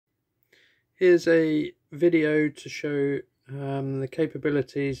Here's a video to show the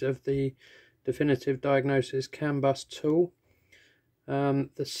capabilities of the definitive diagnosis CAN bus tool. The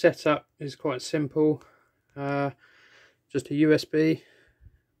setup is quite simple, just a USB.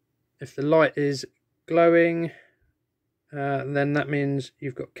 If the light is glowing, then that means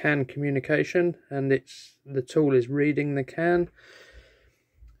you've got CAN communication and the tool is reading the CAN.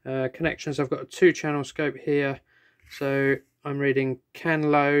 Connections, I've got a 2-channel scope here, so I'm reading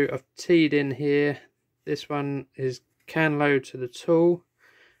CAN low. I've teed in here. This one is CAN low to the tool.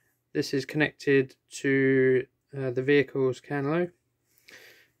 This is connected to the vehicle's CAN low.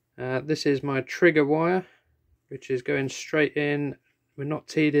 This is my trigger wire, which is going straight in. We're not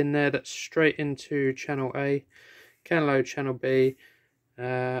teed in there, that's straight into channel A, CAN low channel B,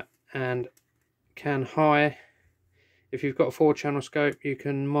 and CAN high. If you've got a 4-channel scope, you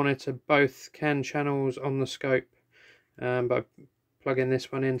can monitor both CAN channels on the scope by plugging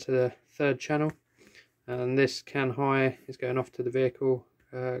this one into the 3rd channel, and this CAN high is going off to the vehicle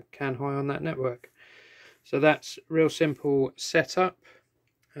CAN high on that network. So that's real simple setup.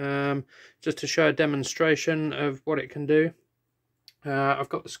 Just to show a demonstration of what it can do, I've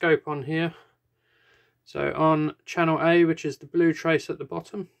got the scope on here. So on channel A, which is the blue trace at the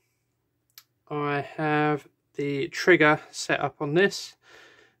bottom, I have the trigger set up on this.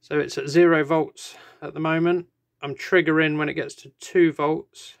 So it's at 0 volts at the moment. I'm triggering when it gets to 2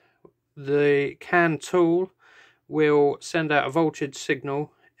 volts. The CAN tool will send out a voltage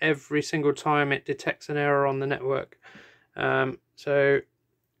signal every single time it detects an error on the network. So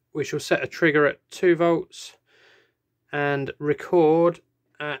we shall set a trigger at 2 volts and record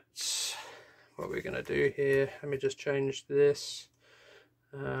at, what we're going to do here, let me just change this,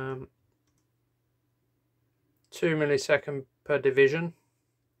 2 millisecond per division.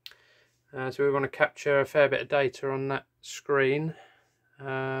 So we want to capture a fair bit of data on that screen.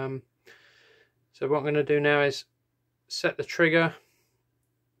 So what I'm going to do now is set the trigger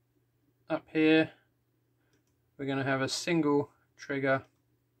up here. We're going to have a single trigger,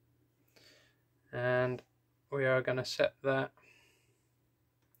 and we are going to set that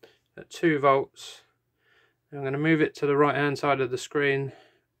at 2 volts. I'm going to move it to the right hand side of the screen.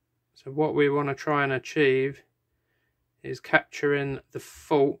 So what we want to try and achieve is capturing the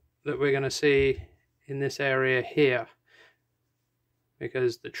fault that we're going to see in this area here,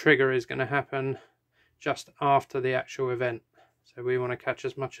 because the trigger is going to happen just after the actual event. So we want to catch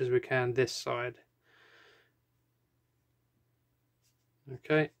as much as we can this side.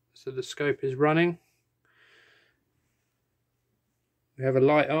 Okay, so the scope is running. We have a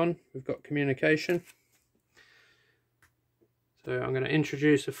light on, we've got communication. So I'm going to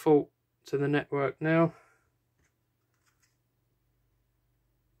introduce a fault to the network now.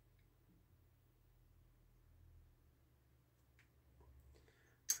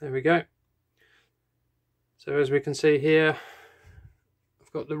 There we go. So as we can see here,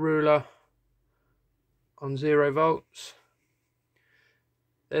 I've got the ruler on 0 volts.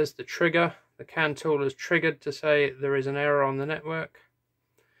 There's the trigger. The CAN tool is triggered to say there is an error on the network.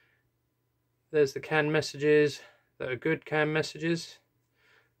 There's the CAN messages that are good CAN messages,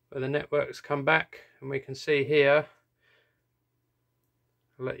 where the networks come back, and we can see here,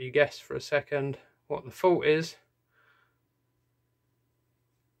 I'll let you guess for a second what the fault is.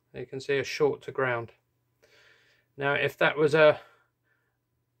 You can see a short to ground. Now if that was a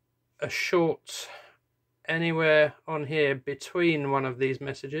short anywhere on here between one of these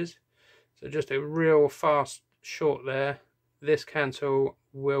messages, so just a real fast short there, this CAN tool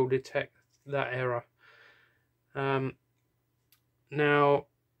will detect that error. Now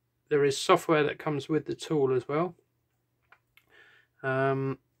there is software that comes with the tool as well. Let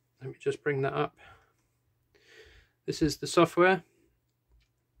me just bring that up. This is the software.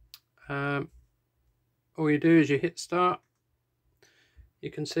 All you do is you hit start. You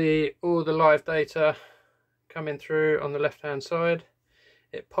can see all the live data coming through on the left hand side.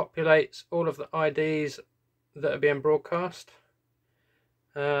 It populates all of the IDs that are being broadcast,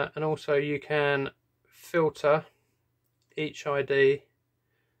 and also you can filter each ID.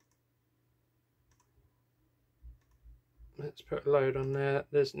 Let's put a load on there.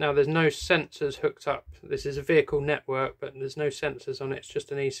 There's no sensors hooked up. This is a vehicle network, but there's no sensors on it. It's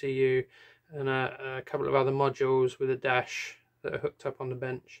just an ECU and a couple of other modules with a dash that are hooked up on the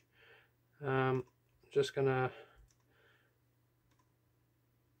bench. Just gonna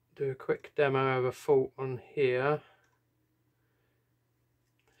do a quick demo of a fault on here.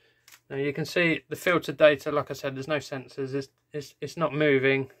 Now you can see the filtered data. Like I said, there's no sensors. It's not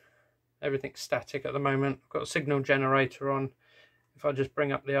moving. Everything's static at the moment. I've got a signal generator on. If I just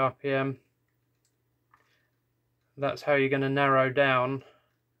bring up the RPM, that's how you're going to narrow down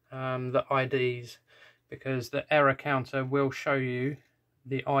the IDs, because the error counter will show you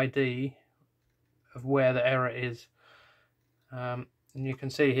the ID of where the error is. And you can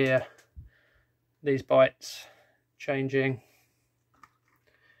see here these bytes changing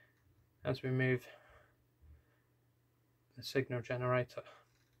as we move the signal generator.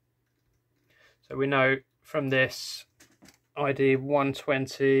 So we know from this ID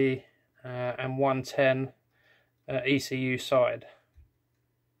 120 and 110 ECU side,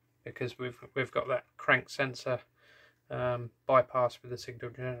 because we've got that crank sensor bypass with the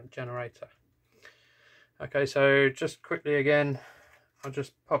signal generator. Okay, so just quickly again, I'll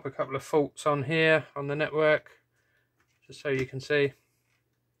just pop a couple of faults on here on the network, just so you can see.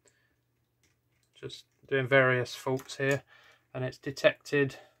 Just doing various faults here, and it's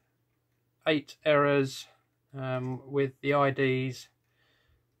detected 8 errors with the IDs,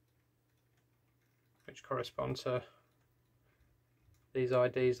 which correspond to these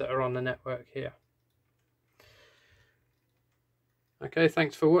IDs that are on the network here. Okay,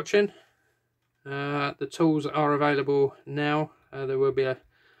 thanks for watching. The tools are available now. There will be a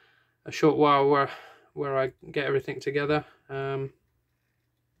short while where I get everything together. But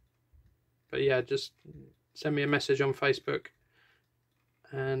yeah, just send me a message on Facebook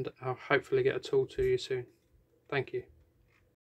and I'll hopefully get a tool to you soon. Thank you.